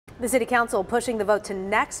The City Council pushing the vote to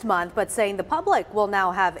next month, but saying the public will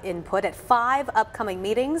now have input at 5 upcoming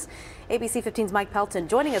meetings. ABC 15's Mike Pelton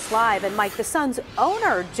joining us live. And Mike, the Suns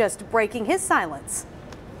owner just breaking his silence.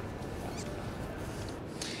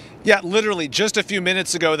 Yeah, literally just a few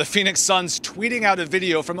minutes ago, the Phoenix Suns tweeting out a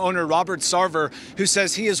video from owner Robert Sarver, who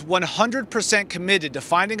says he is 100% committed to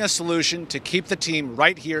finding a solution to keep the team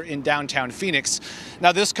right here in downtown Phoenix.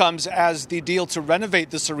 Now, this comes as the deal to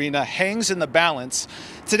renovate this arena hangs in the balance.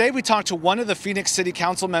 Today, we talked to one of the Phoenix City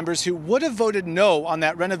Council members who would have voted no on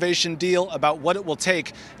that renovation deal about what it will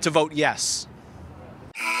take to vote yes.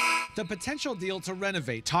 The potential deal to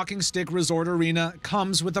renovate Talking Stick Resort Arena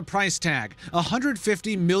comes with a price tag,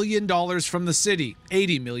 $150 million from the city,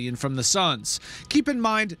 $80 million from the Suns. Keep in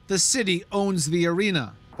mind, the city owns the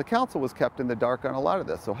arena. The council was kept in the dark on a lot of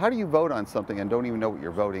this. So how do you vote on something and don't even know what you're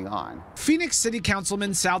voting on? Phoenix City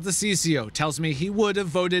Councilman Sal DeCiccio tells me he would have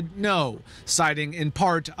voted no, citing in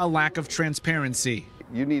part a lack of transparency.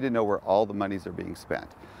 You need to know where all the monies are being spent.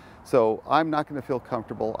 So I'm not going to feel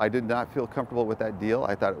comfortable. I did not feel comfortable with that deal.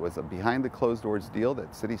 I thought it was a behind the closed doors deal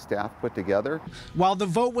that city staff put together. While the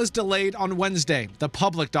vote was delayed on Wednesday, the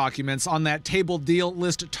public documents on that tabled deal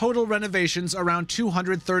list total renovations around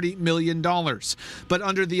 $230 million. But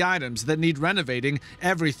under the items that need renovating,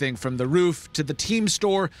 everything from the roof to the team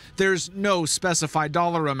store, there's no specified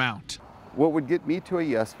dollar amount. What would get me to a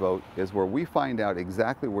yes vote is where we find out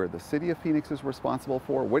exactly where the city of Phoenix is responsible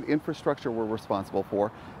for, what infrastructure we're responsible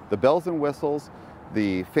for, the bells and whistles,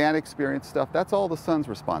 the fan experience stuff, that's all the Suns'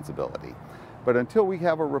 responsibility. But until we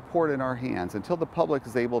have a report in our hands, until the public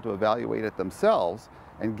is able to evaluate it themselves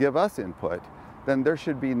and give us input, then there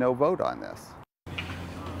should be no vote on this.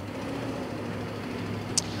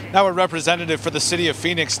 Now, a representative for the city of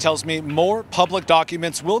Phoenix tells me more public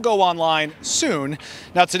documents will go online soon.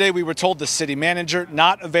 Now, today we were told the city manager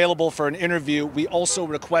not available for an interview. We also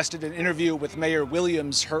requested an interview with Mayor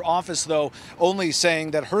Williams. Her office, though, only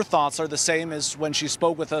saying that her thoughts are the same as when she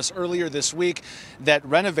spoke with us earlier this week, that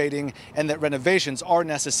renovating and that renovations are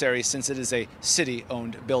necessary since it is a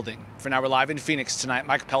city-owned building. For now, we're live in Phoenix tonight.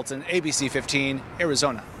 Mike Pelton, ABC 15,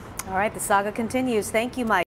 Arizona. All right, the saga continues. Thank you, Mike.